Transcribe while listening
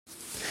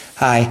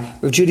Hi,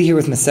 Rav Judah here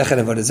with Masechet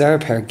Avodah Zarah,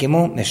 Perek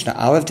Gimel, Mishnah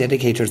Aleph,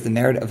 dedicated towards the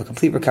merit of a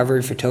complete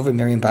recovery for Tova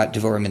Miriam Bat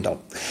Devorah Mindel.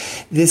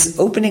 This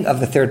opening of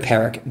the third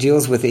parak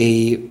deals with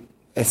in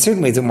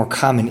certain ways, a more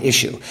common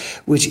issue,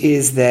 which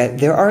is that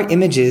there are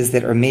images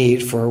that are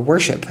made for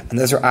worship, and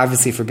those are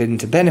obviously forbidden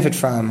to benefit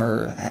from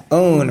or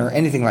own or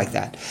anything like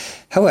that.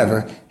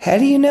 However, how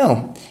do you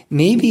know?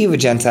 Maybe you have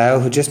a Gentile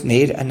who just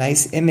made a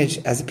nice image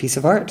as a piece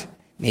of art.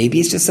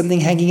 Maybe it's just something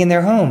hanging in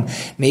their home.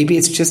 Maybe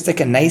it's just like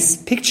a nice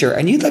picture,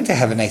 and you'd like to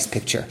have a nice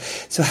picture.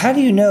 So how do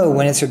you know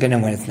when it's forbidden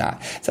and when it's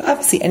not? So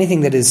obviously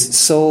anything that is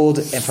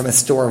sold from a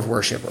store of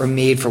worship or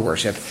made for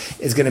worship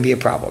is going to be a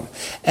problem.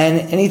 And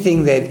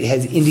anything that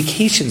has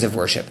indications of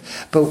worship.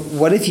 But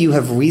what if you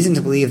have reason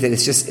to believe that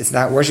it's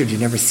not worshipped?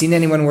 You've never seen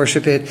anyone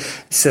worship it.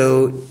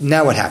 So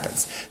now what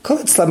happens? Call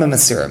it slamim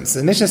asurim. So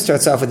the Mishnah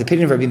starts off with the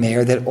opinion of Rabbi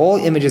Meir that all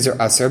images are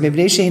asur.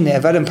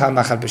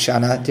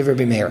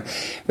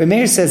 Rabbi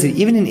Meir says that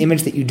even an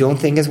image that you don't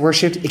think is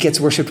worshipped, it gets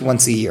worshipped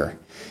once a year.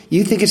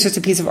 You think it's just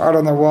a piece of art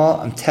on the wall?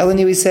 I'm telling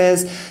you, he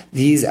says,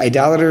 these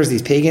idolaters,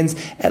 these pagans,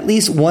 at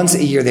least once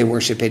a year they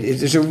worship it.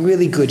 There's a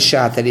really good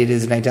shot that it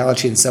is an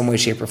idolatry in some way,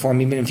 shape, or form,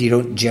 even if you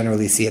don't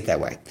generally see it that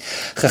way.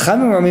 The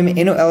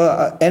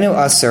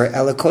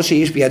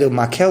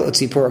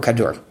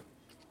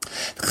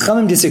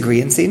Chachamim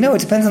disagree and say, no,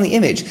 it depends on the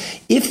image.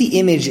 If the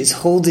image is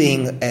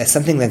holding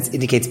something that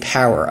indicates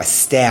power, a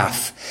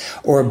staff,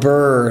 or a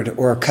bird,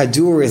 or a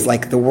kadur is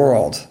like the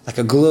world, like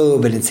a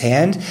globe in its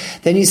hand,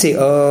 then you say,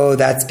 oh,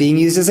 that's being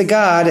used as a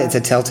god, it's a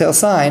telltale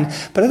sign.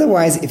 But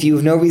otherwise, if you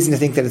have no reason to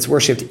think that it's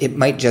worshipped, it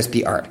might just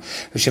be art.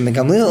 Shimon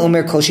Gamliel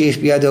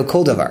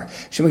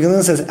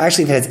says,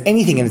 actually, if it has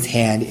anything in its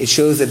hand, it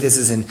shows that this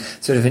is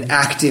sort of an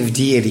active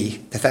deity,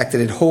 the fact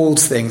that it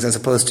holds things as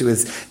opposed to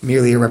as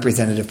merely a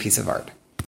representative piece of art.